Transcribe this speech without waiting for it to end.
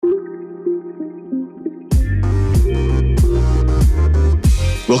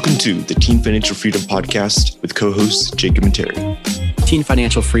Welcome to the Teen Financial Freedom Podcast with co-hosts Jacob and Terry. Teen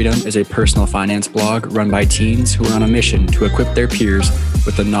Financial Freedom is a personal finance blog run by teens who are on a mission to equip their peers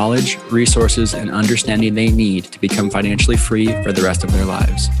with the knowledge, resources, and understanding they need to become financially free for the rest of their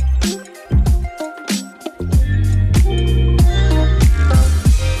lives.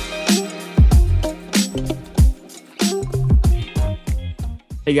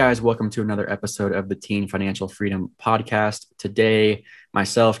 Hey guys, welcome to another episode of the Teen Financial Freedom Podcast. Today,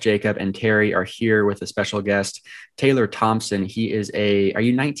 myself, Jacob, and Terry are here with a special guest, Taylor Thompson. He is are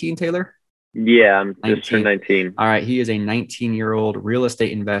you 19, Taylor? Yeah, I'm just turned 19. All right. He is a 19-year-old real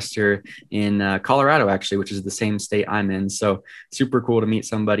estate investor in Colorado, actually, which is the same state I'm in. So super cool to meet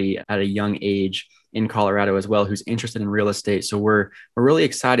somebody at a young age in Colorado as well, who's interested in real estate. So we're really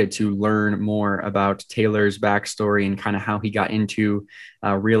excited to learn more about Taylor's backstory and kind of how he got into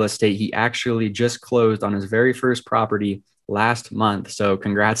real estate. He actually just closed on his very first property last month. So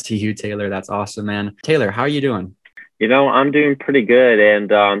congrats to you, Taylor. That's awesome, man. Taylor, how are you doing? You know, I'm doing pretty good.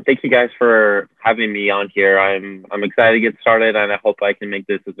 And thank you guys for having me on here. I'm excited to get started, and I hope I can make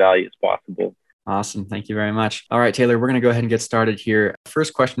this as valuable as possible. Awesome. Thank you very much. All right, Taylor, we're going to go ahead and get started here.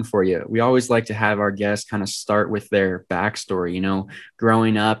 First question for you. We always like to have our guests kind of start with their backstory.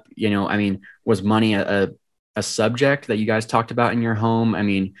 Growing up, was money a subject that you guys talked about in your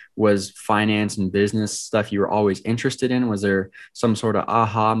home? Was finance and business stuff you were always interested in? Was there some sort of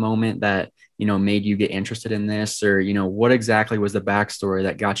aha moment that, made you get interested in this? Or, what exactly was the backstory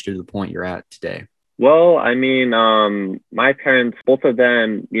that got you to the point you're at today? Well, my parents, both of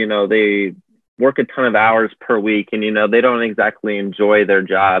them, they work a ton of hours per week, and they don't exactly enjoy their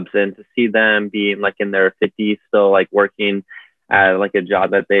jobs, and to see them being like in their 50s still like working at like a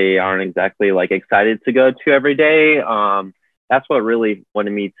job that they aren't exactly like excited to go to every day, that's what really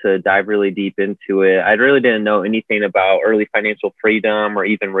wanted me to dive really deep into it. I really didn't know anything about early financial freedom or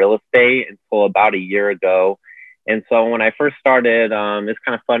even real estate until about a year ago. And so when I first started, it's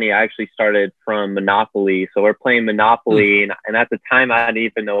kind of funny. I actually started from Monopoly. So we're playing Monopoly. And at the time, I didn't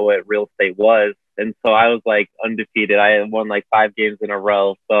even know what real estate was. And so I was like undefeated. I had won like 5 games in a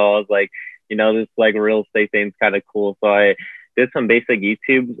row. So I was like, this like real estate thing's kind of cool. So I did some basic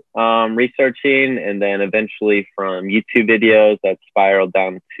YouTube researching. And then eventually from YouTube videos, that spiraled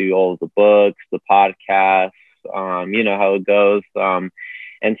down to all of the books, the podcasts, you know how it goes.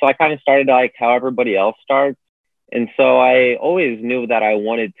 And so I kind of started like how everybody else starts. And so I always knew that I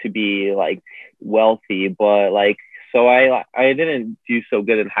wanted to be like wealthy, but so I didn't do so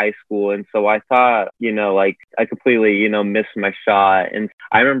good in high school. And so I thought, I completely, missed my shot. And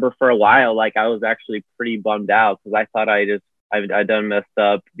I remember for a while, I was actually pretty bummed out because I thought I done messed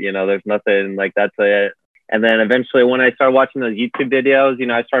up. There's nothing, that's it. And then eventually when I started watching those YouTube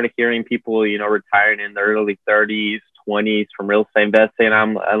videos, I started hearing people, retiring in their early 30s, 20s from real estate investing. And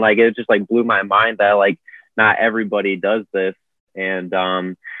I'm like, it just blew my mind that not everybody does this. And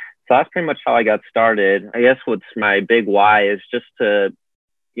so that's pretty much how I got started. I guess what's my big why is just to,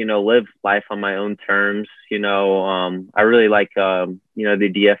 live life on my own terms. I really like, the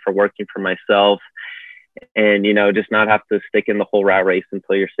idea for working for myself and, just not have to stick in the whole rat race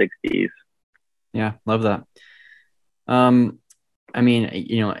until your 60s. Yeah, love that. I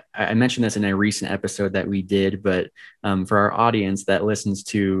mentioned this in a recent episode that we did, but for our audience that listens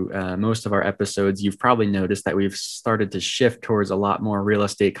to most of our episodes, you've probably noticed that we've started to shift towards a lot more real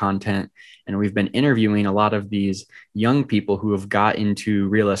estate content. And we've been interviewing a lot of these young people who have got into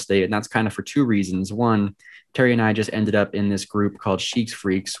real estate. And that's kind of for 2 reasons. One, Terry and I just ended up in this group called Sheik's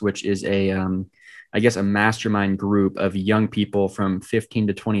Freaks, which is a mastermind group of young people from 15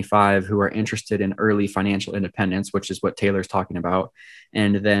 to 25 who are interested in early financial independence, which is what Taylor's talking about,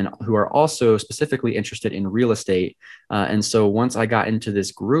 and then who are also specifically interested in real estate. And so once I got into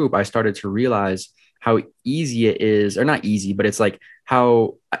this group, I started to realize how easy it is, or not easy, but it's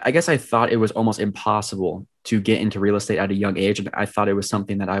how I guess I thought it was almost impossible to get into real estate at a young age. And I thought it was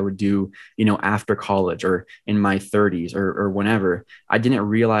something that I would do, after college or in my 30s or whenever. I didn't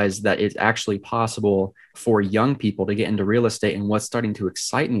realize that it's actually possible for young people to get into real estate. And what's starting to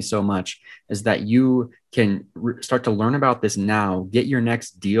excite me so much is that you can start to learn about this now, get your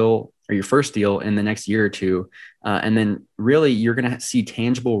next deal or your first deal in the next year or 2. And then really you're going to see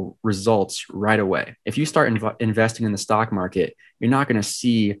tangible results right away. If you start investing in the stock market, you're not going to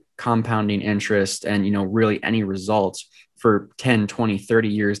see compounding interest and, really any results for 10, 20, 30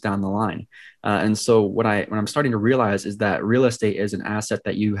 years down the line. And so what I'm starting to realize is that real estate is an asset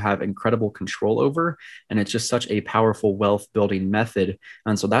that you have incredible control over. And it's just such a powerful wealth building method.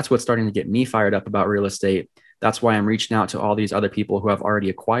 And so that's what's starting to get me fired up about real estate. that's why I'm reaching out to all these other people who have already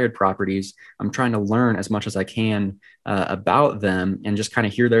acquired properties. I'm trying to learn as much as I can about them and just kind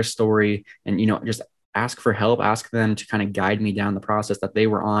of hear their story and, just ask for help, ask them to kind of guide me down the process that they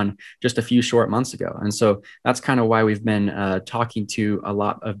were on just a few short months ago. And so that's kind of why we've been talking to a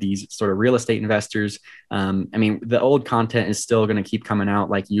lot of these sort of real estate investors. The old content is still going to keep coming out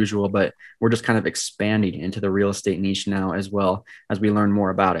like usual, but we're just kind of expanding into the real estate niche now as well as we learn more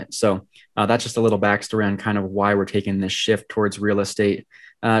about it. So that's just a little backstory on kind of why we're taking this shift towards real estate.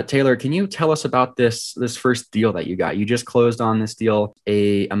 Taylor, can you tell us about this first deal that you got? You just closed on this deal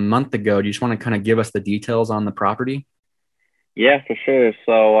a month ago. Do you just want to kind of give us the details on the property? Yeah, for sure.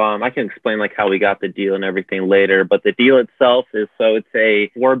 So I can explain like how we got the deal and everything later, but the deal itself is, so it's a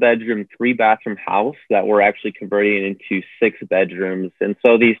 4-bedroom, 3-bathroom house that we're actually converting into 6 bedrooms. And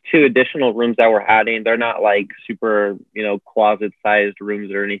so these 2 additional rooms that we're adding, they're not like super, closet sized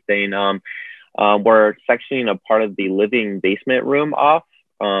rooms or anything. We're sectioning a part of the living basement room off.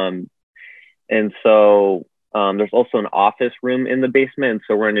 And so there's also an office room in the basement.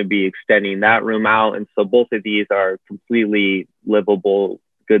 So we're going to be extending that room out. And so both of these are completely livable,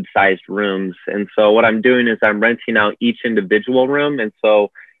 good sized rooms. And so what I'm doing is I'm renting out each individual room. And so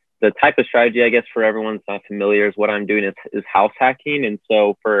the type of strategy, I guess, for everyone that's not familiar, is what I'm doing is house hacking. And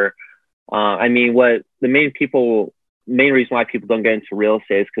so what the main reason why people don't get into real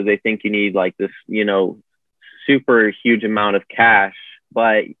estate is because they think you need like this, super huge amount of cash.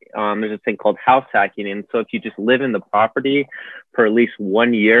 But there's a thing called house hacking. And so if you just live in the property for at least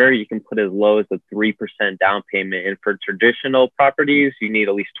 1 year, you can put as low as a 3% down payment. And for traditional properties, you need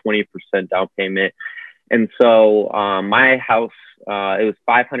at least 20% down payment. And so my house, it was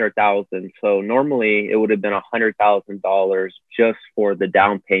 $500,000. So normally it would have been $100,000 just for the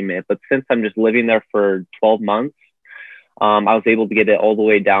down payment. But since I'm just living there for 12 months, I was able to get it all the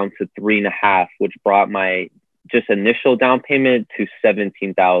way down to 3.5, which brought my just initial down payment to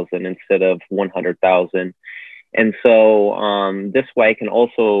 $17,000 instead of $100,000. And so this way I can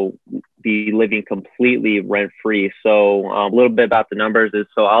also be living completely rent free. So a little bit about the numbers is,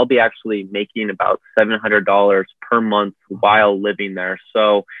 so I'll be actually making about $700 per month while living there.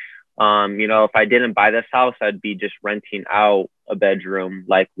 So, if I didn't buy this house, I'd be just renting out a bedroom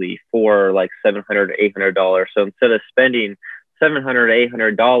likely for like $700 to $800. So instead of spending $700 to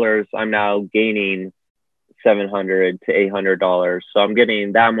 $800, I'm now gaining $700 to $800. So I'm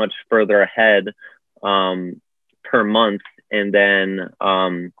getting that much further ahead per month. And then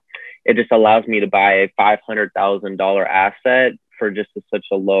it just allows me to buy a $500,000 asset for just such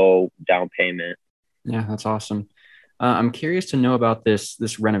a low down payment. Yeah, that's awesome. I'm curious to know about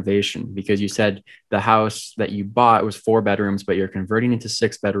this renovation, because you said the house that you bought was 4 bedrooms, but you're converting into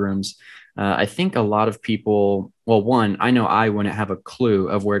 6 bedrooms. I think a lot of people, well, one, I know I wouldn't have a clue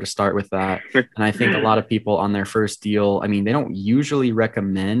of where to start with that. And I think a lot of people on their first deal, they don't usually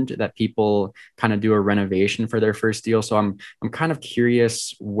recommend that people kind of do a renovation for their first deal. So I'm kind of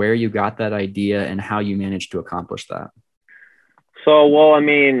curious where you got that idea and how you managed to accomplish that. So, well,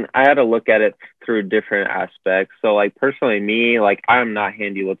 I had to look at it through different aspects. So, like, personally, me, like, I'm not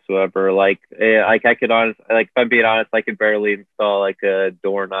handy whatsoever. Like I could if I'm being honest, I could barely install like a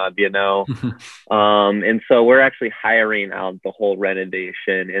doorknob, and so we're actually hiring out the whole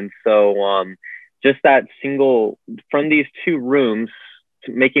renovation. And so, just that from these 2 rooms,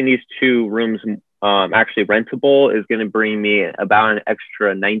 making these 2 rooms actually rentable is going to bring me about an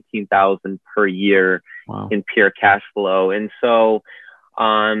extra $19,000 per year. Wow. In pure cash flow. And so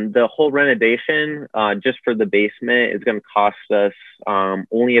the whole renovation just for the basement is going to cost us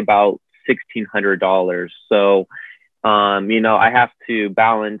only about $1,600. So I have to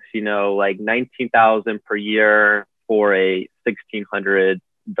balance like $19,000 per year for a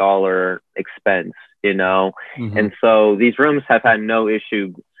 $1,600 expense, Mm-hmm. And so these rooms have had no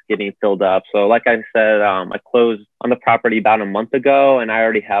issue getting filled up. So like I said, I closed on the property about a month ago, and I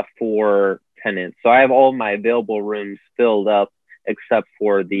already have 4 tenants. So I have all my available rooms filled up except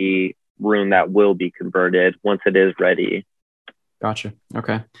for the room that will be converted once it is ready. Gotcha.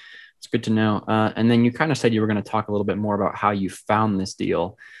 Okay. It's good to know. And then you kind of said you were going to talk a little bit more about how you found this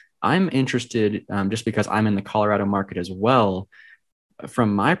deal. I'm interested, just because I'm in the Colorado market as well.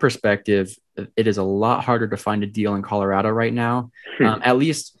 From my perspective, it is a lot harder to find a deal in Colorado right now. At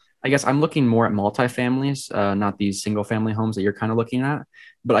least, I guess I'm looking more at multifamilies, not these single family homes that you're kind of looking at.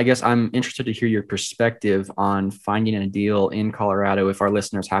 But I guess I'm interested to hear your perspective on finding a deal in Colorado if our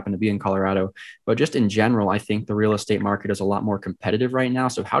listeners happen to be in Colorado. But just in general, I think the real estate market is a lot more competitive right now.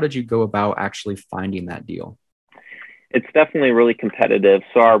 So how did you go about actually finding that deal? It's definitely really competitive.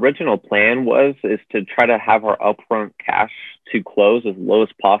 So our original plan is to try to have our upfront cash to close as low as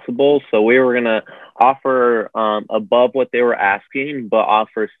possible. So we were gonna offer above what they were asking, but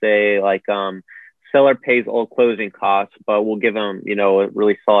offer say like seller pays all closing costs, but we'll give them, you know, a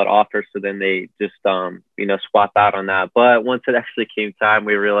really solid offer. So then they just you know, swap out on that. But once it actually came time,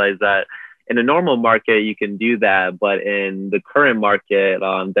 we realized that in a normal market you can do that, but in the current market,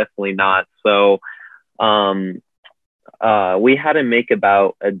 definitely not. So we had to make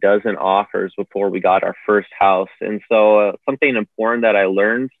about a dozen offers before we got our first house. And so something important that I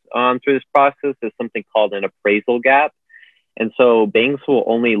learned through this process is something called an appraisal gap. And so banks will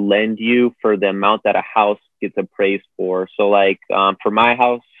only lend you for the amount that a house gets appraised for. So like for my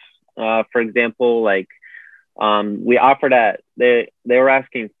house, for example, like we offered at they were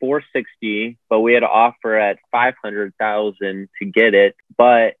asking 460, but we had to offer at 500,000 to get it.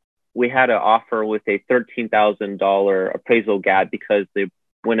 But we had to offer with a $13,000 appraisal gap because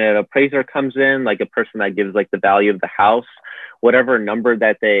when an appraiser comes in, like a person that gives like the value of the house, whatever number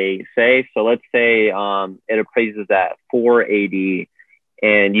that they say. So let's say it appraises at 480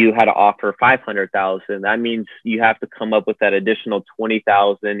 and you had to offer 500,000. That means you have to come up with that additional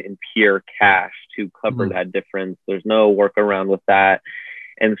 20,000 in pure cash to cover that difference. There's no workaround with that.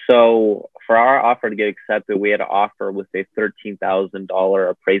 And so for our offer to get accepted, we had to offer with a $13,000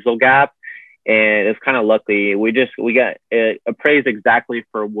 appraisal gap. And it's kind of lucky. We got it appraised exactly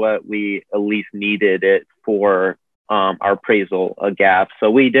for what we at least needed it for our appraisal gap. So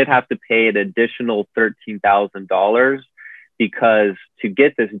we did have to pay an additional $13,000 because to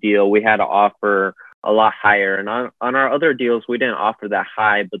get this deal, we had to offer a lot higher. And on our other deals, we didn't offer that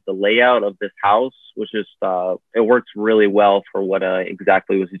high, but the layout of this house was just, it works really well for what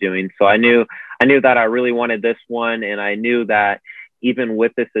exactly was doing. So I knew that I really wanted this one. And I knew that even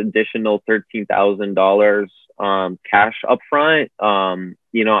with this additional $13,000 cash upfront,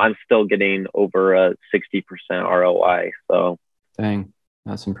 you know, I'm still getting over a 60% ROI. So. Dang,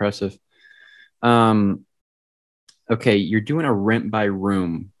 that's impressive. Okay, you're doing a rent by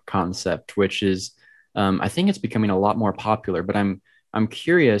room concept, which is, I think it's becoming a lot more popular, but I'm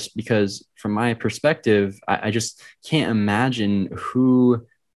curious because from my perspective, I just can't imagine who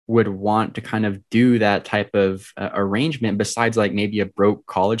would want to kind of do that type of arrangement besides like maybe a broke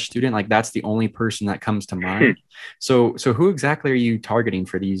college student. Like that's the only person that comes to mind. So who exactly are you targeting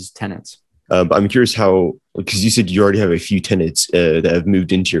for these tenants? I'm curious how, because you said you already have a few tenants that have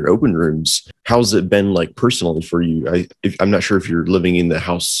moved into your open rooms. How's it been like personally for you? I'm not sure if you're living in the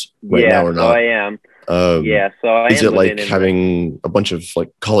house right now or not. So I am. So I is it like having a bunch of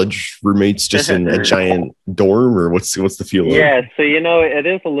like college roommates just in a giant dorm, or what's the feel like? So you know, it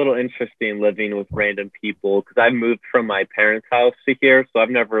is a little interesting living with random people because I moved from my parents' house to here, so I've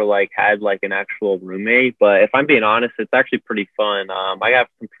never like had like an actual roommate. But if I'm being honest, it's actually pretty fun. I have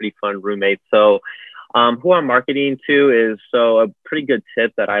some pretty fun roommates. So who I'm marketing to is, so a pretty good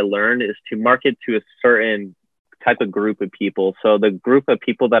tip that I learned is to market to a certain type of group of people. So the group of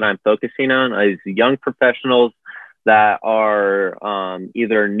people that I'm focusing on is young professionals that are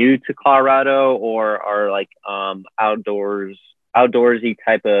either new to Colorado or are like outdoorsy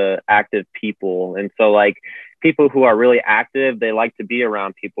type of active people. And so like people who are really active, they like to be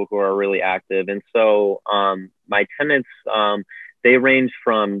around people who are really active. And so my tenants, they range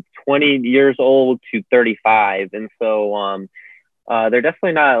from 20 years old to 35. And so they're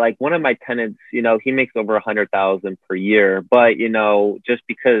definitely not like one of my tenants, you know, he makes over 100,000 per year, but you know, just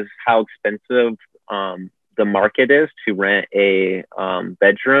because how expensive the market is to rent a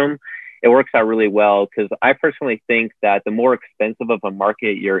bedroom, it works out really well. Because I personally think that the more expensive of a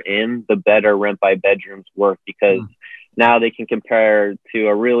market you're in, the better rent by bedrooms work, because now they can compare to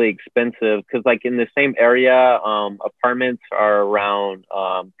a really expensive, because like in the same area, apartments are around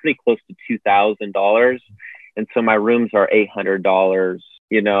pretty close to $2,000. And so my rooms are $800.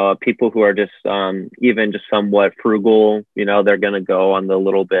 You know, people who are just even just somewhat frugal, you know, they're going to go on the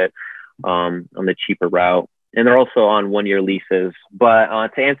little bit on the cheaper route. And they're also on 1-year leases. But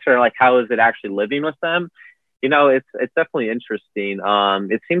to answer like how is it actually living with them, you know, it's definitely interesting.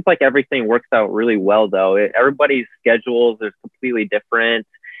 It seems like everything works out really well though. Everybody's schedules are completely different.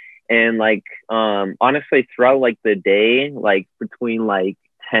 And like honestly, throughout like the day, like between like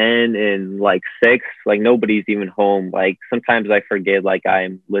 10 and like 6, like nobody's even home. Like sometimes I forget like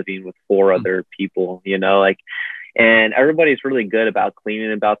I'm living with 4 other people, you know, like, and everybody's really good about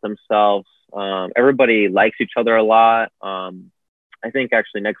cleaning about themselves. Everybody likes each other a lot. I think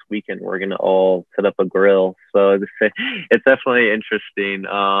actually next weekend we're gonna all set up a grill, so it's definitely interesting.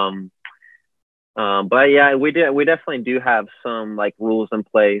 But yeah, we definitely do have some like rules in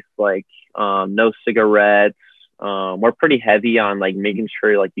place, like no cigarettes. we're pretty heavy on like making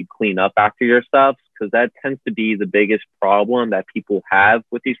sure like you clean up after your stuff, because that tends to be the biggest problem that people have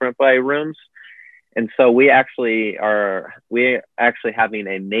with these rent-by rooms. And so we actually having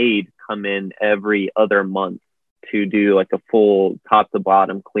a maid come in every other month to do like a full top to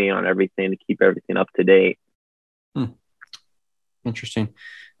bottom clean on everything to keep everything up to date. Interesting.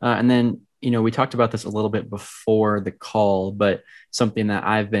 And then, we talked about this a little bit before the call, but something that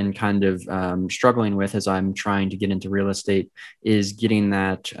I've been kind of struggling with as I'm trying to get into real estate is getting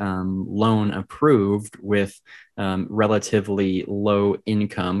that loan approved with relatively low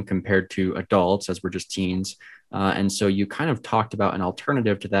income compared to adults, as we're just teens. And so you kind of talked about an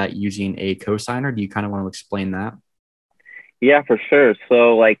alternative to that using a cosigner. Do you kind of want to explain that? Yeah, for sure.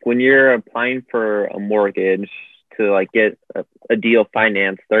 So like when you're applying for a mortgage to like get a deal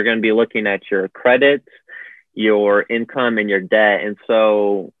financed, they're going to be looking at your credit, your income, and your debt. And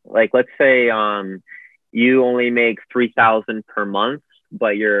so like, let's say you only make $3,000 per month,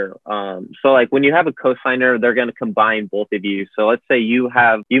 but you're so like when you have a cosigner, they're going to combine both of you. So let's say you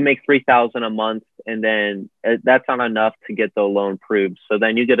make $3,000 a month, and then that's not enough to get the loan approved. So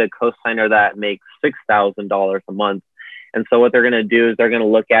then you get a cosigner that makes $6,000 a month. And so what they're going to do is they're going to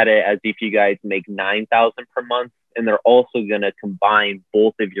look at it as if you guys make $9,000 per month, and they're also going to combine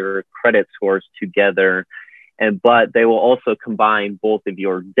both of your credit scores together. But they will also combine both of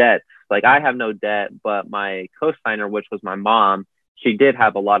your debts. Like I have no debt, but my cosigner, which was my mom, she did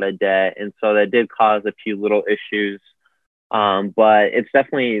have a lot of debt. And so that did cause a few little issues. But it's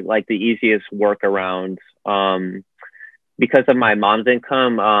definitely like the easiest workaround. Because of my mom's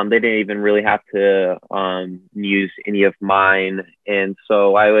income, they didn't even really have to use any of mine. And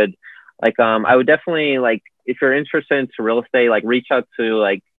so I would definitely, like, if you're interested into real estate, like reach out to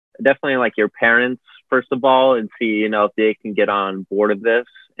like definitely like your parents first of all, and see, if they can get on board of this.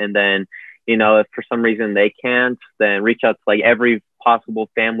 And then, if for some reason they can't, then reach out to like every possible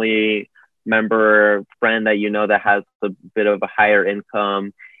family member, friend that that has a bit of a higher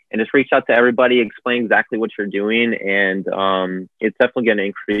income, and just reach out to everybody, explain exactly what you're doing. And it's definitely going to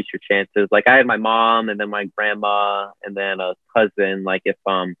increase your chances. Like I had my mom, and then my grandma, and then a cousin. Like if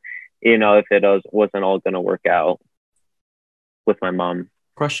it wasn't all going to work out with my mom.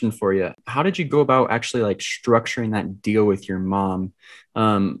 Question for you. How did you go about actually like structuring that deal with your mom?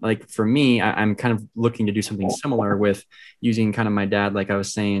 Like for me, I'm kind of looking to do something similar with using kind of my dad, like I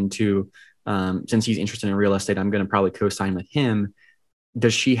was saying, to since he's interested in real estate, I'm going to probably co-sign with him.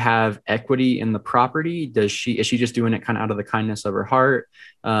 Does she have equity in the property? Is she just doing it kind of out of the kindness of her heart?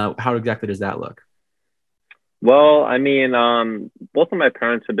 How exactly does that look? Well, I mean, both of my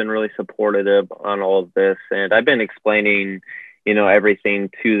parents have been really supportive on all of this, and I've been explaining, everything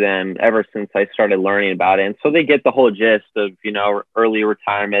to them ever since I started learning about it. And so they get the whole gist of, early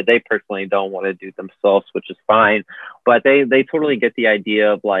retirement. They personally don't want to do themselves, which is fine, but they totally get the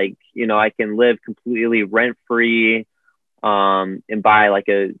idea of like, I can live completely rent-free, and buy like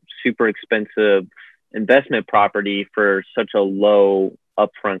a super expensive investment property for such a low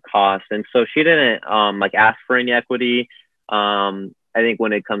upfront cost. And so she didn't like ask for any equity. I think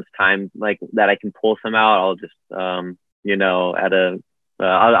when it comes time like that I can pull some out, I'll just I'm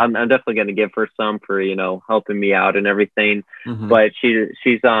definitely going to give her some for helping me out and everything. Mm-hmm. But she's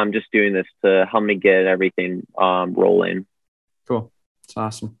just doing this to help me get everything rolling. Cool. That's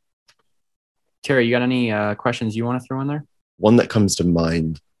awesome. Terry, you got any questions you want to throw in there? One that comes to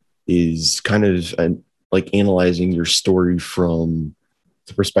mind is kind of like analyzing your story from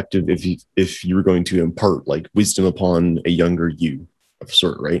the perspective if you were going to impart like wisdom upon a younger you of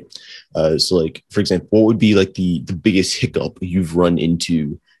sort, right? So like, for example, what would be like the biggest hiccup you've run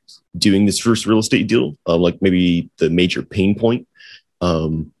into doing this first real estate deal? Like maybe the major pain point.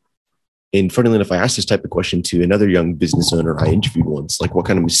 And funnily enough, I asked this type of question to another young business owner I interviewed once. Like, what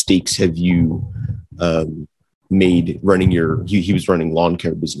kind of mistakes have you made running he was running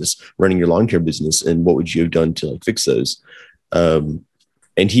running your lawn care business, and what would you have done to like fix those?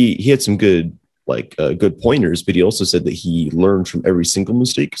 And he had some good pointers, but he also said that he learned from every single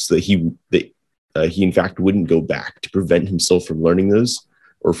mistake, so that he in fact wouldn't go back to prevent himself from learning those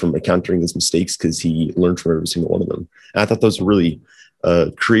or from encountering those mistakes, because he learned from every single one of them. And I thought that was a really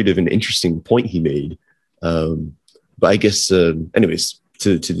creative and interesting point he made. But I guess, anyways,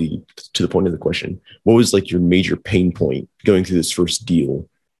 to the point of the question, what was like your major pain point going through this first deal,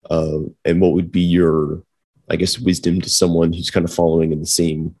 and what would be your, I guess, wisdom to someone who's kind of following in the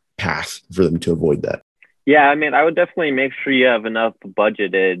same path for them to avoid that? Yeah, I mean, I would definitely make sure you have enough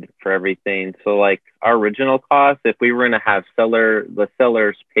budgeted for everything. So like our original costs, if we were going to have the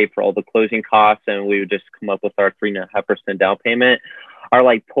sellers pay for all the closing costs, and we would just come up with our 3.5% down payment, our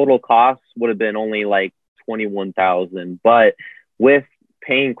like total costs would have been only like $21,000. But with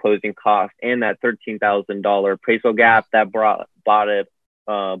paying closing costs and that $13,000 appraisal gap, that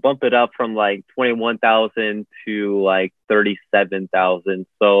bumped it up from like 21,000 to like 37,000.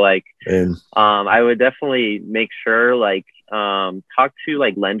 So like, I would definitely make sure like, talk to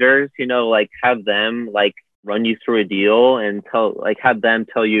like lenders, you know, like have them like run you through a deal and have them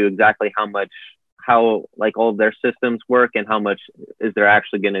tell you exactly how like all of their systems work and how much is there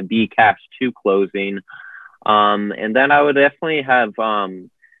actually going to be cash to closing. And then I would definitely have,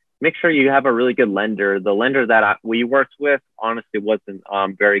 make sure you have a really good lender. The lender that we worked with honestly wasn't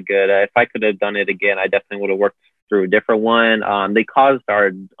very good. If I could have done it again, I definitely would have worked through a different one. They caused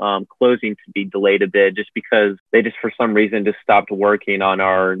our closing to be delayed a bit just because they just for some reason just stopped working on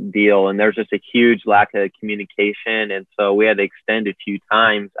our deal. And there's just a huge lack of communication. And so we had to extend a few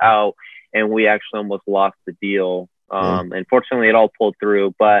times out and we actually almost lost the deal. And fortunately it all pulled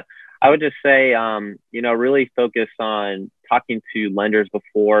through. But I would just say, you know, really focus on talking to lenders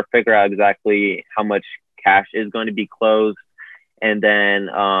before, figure out exactly how much cash is going to be closed. And then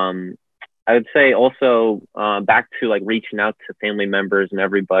I would say also back to like reaching out to family members and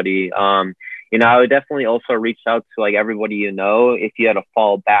everybody. You know, I would definitely also reach out to like everybody, you know, if you had to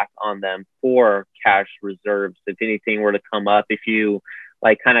fall back on them for cash reserves, if anything were to come up, if you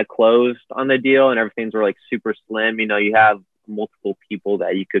like kind of closed on the deal and everything's were like super slim, you know, you have multiple people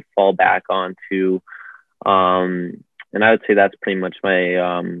that you could fall back on to. And I would say that's pretty much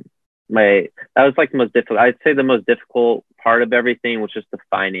that was like the most difficult. I'd say the most difficult part of everything was just the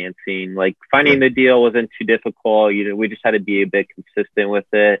financing. Like finding the deal wasn't too difficult. You know, we just had to be a bit consistent with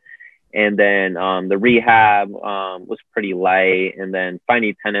it. And then the rehab was pretty light. And then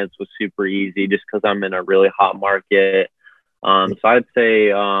finding tenants was super easy just because I'm in a really hot market. So I'd say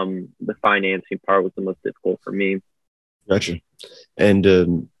the financing part was the most difficult for me. Gotcha.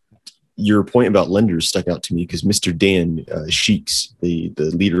 And your point about lenders stuck out to me because Mr. Dan Sheeks, the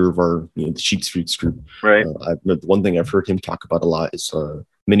leader of our, you know, the Sheeks Fruits group, right? The one thing I've heard him talk about a lot is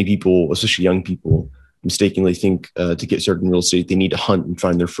many people, especially young people, mistakenly think to get started in real estate they need to hunt and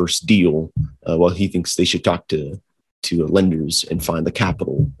find their first deal, while he thinks they should talk to lenders and find the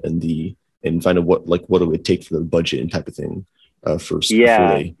capital and find out what it would take for their budget and type of thing. First,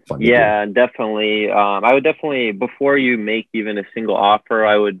 definitely. I would definitely, before you make even a single offer,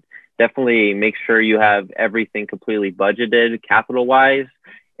 I would definitely make sure you have everything completely budgeted capital wise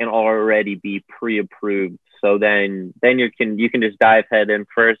and already be pre-approved. So then you can just dive head in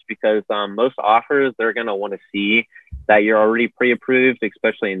first because most offers, they're going to want to see that you're already pre-approved,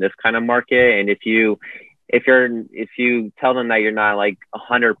 especially in this kind of market. And if you tell them that you're not like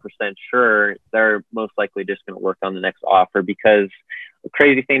 100% sure, they're most likely just going to work on the next offer. Because the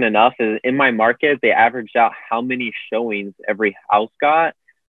crazy thing enough is in my market, they averaged out how many showings every house got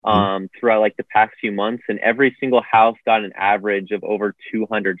throughout like the past few months. And every single house got an average of over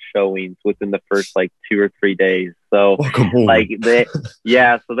 200 showings within the first like 2 or 3 days. So like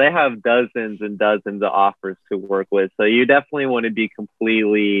so they have dozens and dozens of offers to work with. So you definitely want to be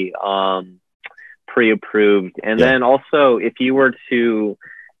completely, pre-approved. And then also if you were to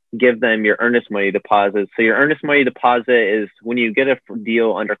give them your earnest money deposit, so your earnest money deposit is when you get a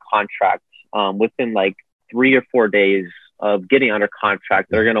deal under contract, within like 3 or 4 days of getting under contract,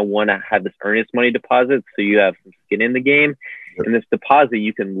 they're going to want to have this earnest money deposit so you have some skin in the game. And this deposit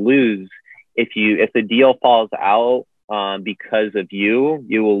you can lose if the deal falls out because of you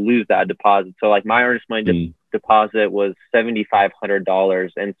will lose that deposit. So like my earnest money deposit was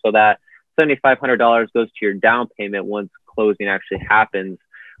 $7,500, and so that $7,500 goes to your down payment once closing actually happens,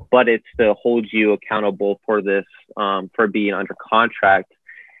 but it's to hold you accountable for this, for being under contract.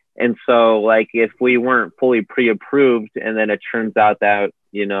 And so like if we weren't fully pre-approved and then it turns out that,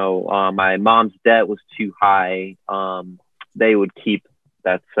 you know, my mom's debt was too high, they would keep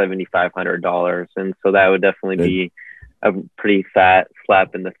that $7,500. And so that would definitely be a pretty fat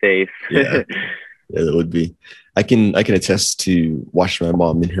slap in the face. Yeah, that would be. I can attest to watching my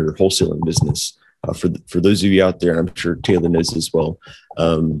mom in her wholesaling business. For those of you out there, and I'm sure Taylor knows as well,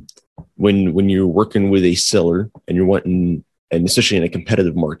 when you're working with a seller and you're wanting, and especially in a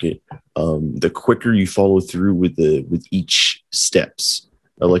competitive market, the quicker you follow through with each steps,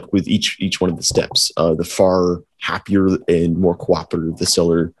 like with each one of the steps, the far happier and more cooperative the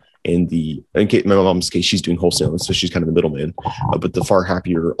seller and in my mom's case, she's doing wholesaling, so she's kind of the middleman, but the far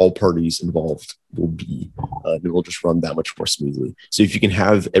happier all parties involved will be, it will just run that much more smoothly. So if you can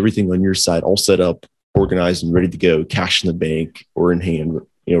have everything on your side all set up, organized and ready to go, cash in the bank or in hand,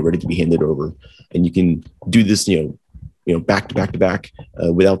 you know, ready to be handed over, and you can do this, you know, back to back to back,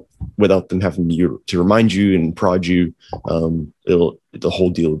 without them having to remind you and prod you, the whole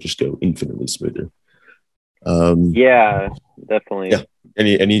deal will just go infinitely smoother. Yeah, definitely. Yeah.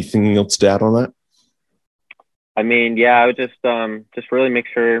 Anything else to add on that? I mean, yeah, I would just really make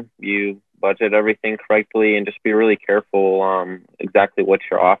sure you budget everything correctly and just be really careful exactly what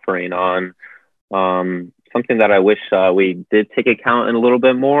you're offering on. Something that I wish we did take account in a little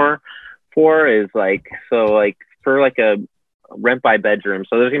bit more for is like, so like for like a rent by bedroom.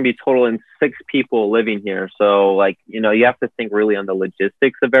 So there's gonna be total in 6 people living here. So like, you have to think really on the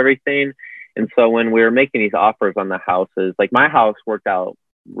logistics of everything. And so when we were making these offers on the houses, like my house worked out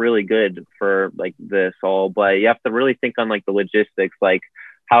really good for like this all, but you have to really think on like the logistics, like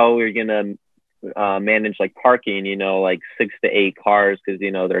how you're gonna manage like parking, like 6 to 8 cars because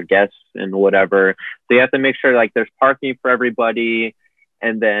they're guests and whatever. So you have to make sure like there's parking for everybody.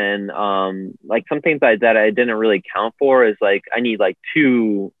 And then like some things that I didn't really count for is like I need like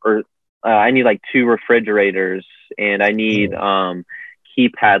two refrigerators, and I need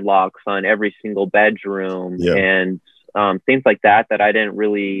keypad locks on every single bedroom. Yeah. And things like that I didn't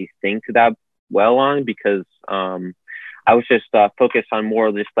really think that well on because I was just focused on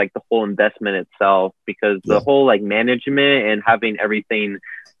more just like the whole investment itself, because the whole like management and having everything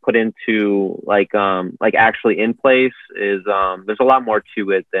put into like actually in place is there's a lot more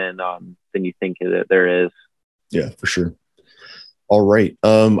to it than you think there is. Yeah, for sure. All right.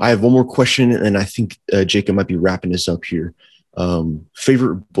 I have one more question, and I think Jacob might be wrapping this up here.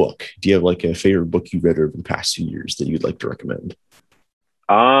 Favorite book? Do you have like a favorite book you read over the past few years that you'd like to recommend?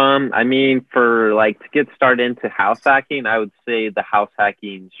 I mean, for like to get started into house hacking, I would say The House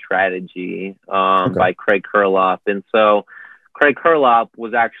Hacking Strategy by Craig Kurloff. And so Craig Kurloff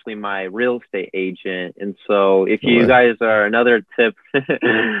was actually my real estate agent. And so if you guys are another tip,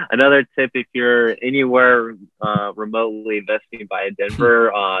 if you're anywhere remotely investing by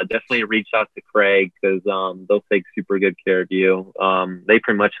Denver, definitely reach out to Craig because they'll take super good care of you. They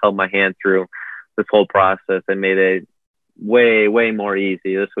pretty much held my hand through this whole process and made it way more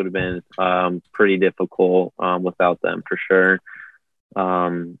easy. This would have been pretty difficult without them for sure.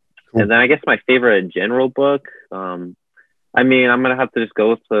 Cool. And then I guess my favorite general book, I mean, I'm gonna have to just go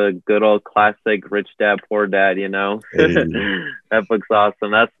with the good old classic Rich Dad Poor Dad. Hey. That book's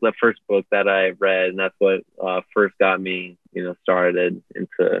awesome. That's the first book that I read, and that's what first got me started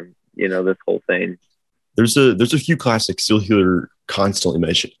into this whole thing. There's a few classics you'll hear constantly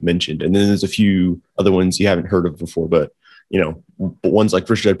mentioned, and then there's a few other ones you haven't heard of before, but ones like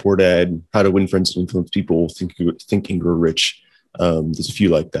Rich Dad Poor Dad, How to Win Friends and Influence People, Think and Grow Rich. There's a few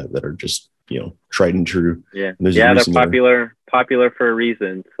like that are just tried and true. Yeah, they're popular for a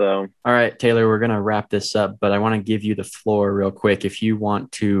reason. So all right, Taylor, we're gonna wrap this up, but I want to give you the floor real quick. If you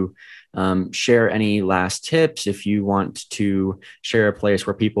want to share any last tips, if you want to share a place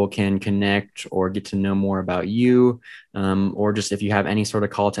where people can connect or get to know more about you, or just if you have any sort of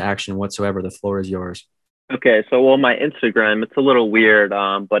call to action whatsoever, the floor is yours. Okay, so my Instagram, it's a little weird,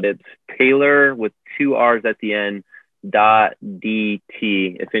 but it's Taylor with 2 R's at the end .dt.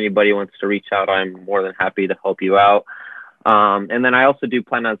 If anybody wants to reach out, I'm more than happy to help you out. And then I also do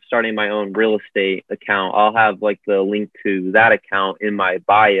plan on starting my own real estate account. I'll have like the link to that account in my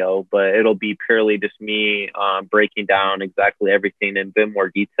bio, but it'll be purely just me breaking down exactly everything in a bit more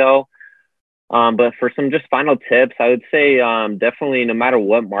detail. But for some just final tips, I would say definitely no matter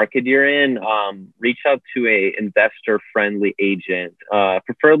what market you're in, reach out to a investor-friendly agent.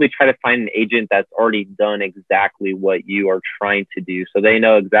 Preferably try to find an agent that's already done exactly what you are trying to do. So they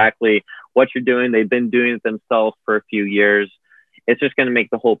know exactly what you're doing. They've been doing it themselves for a few years. It's just going to make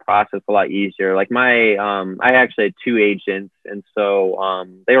the whole process a lot easier. Like I actually had 2 agents, and so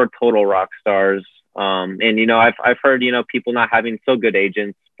they were total rock stars. And I've heard people not having so good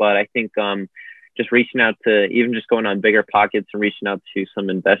agents, but I think just reaching out to, even just going on Bigger Pockets and reaching out to some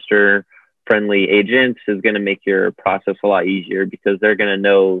investor friendly agents is going to make your process a lot easier, because they're going to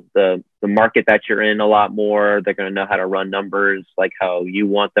know the market that you're in a lot more. They're going to know how to run numbers like how you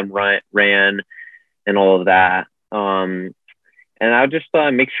want them ran and all of that. And I'll just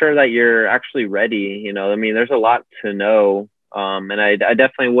make sure that you're actually ready. I mean, there's a lot to know, and I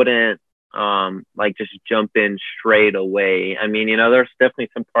definitely wouldn't like just jump in straight away. I mean, there's definitely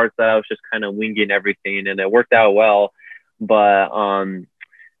some parts that I was just kind of winging everything, and it worked out well. But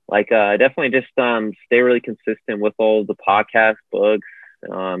definitely just stay really consistent with all the podcast, books,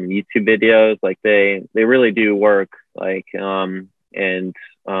 YouTube videos. Like they really do work.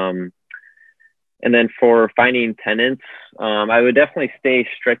 And then for finding tenants, I would definitely stay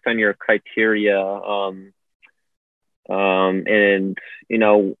strict on your criteria. And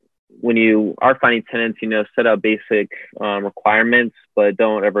when you are finding tenants, set out basic requirements, but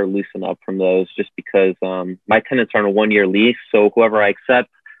don't ever loosen up from those, just because my tenants are on a 1-year lease. So whoever I accept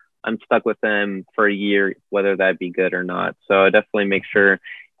I'm stuck with them for a year, whether that be good or not. So definitely make sure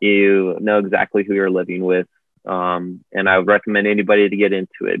you know exactly who you're living with. And I would recommend anybody to get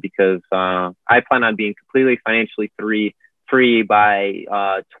into it because I plan on being completely financially free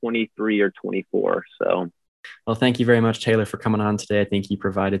by 23 or 24. So. Well, thank you very much, Taylor, for coming on today. I think you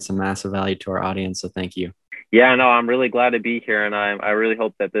provided some massive value to our audience. So thank you. Yeah, no, I'm really glad to be here. And I really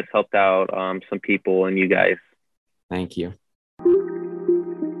hope that this helped out some people and you guys. Thank you.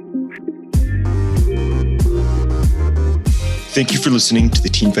 Thank you for listening to the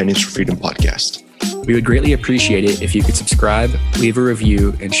Teen Finance for Freedom podcast. We would greatly appreciate it if you could subscribe, leave a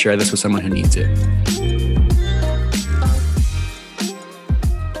review, and share this with someone who needs it.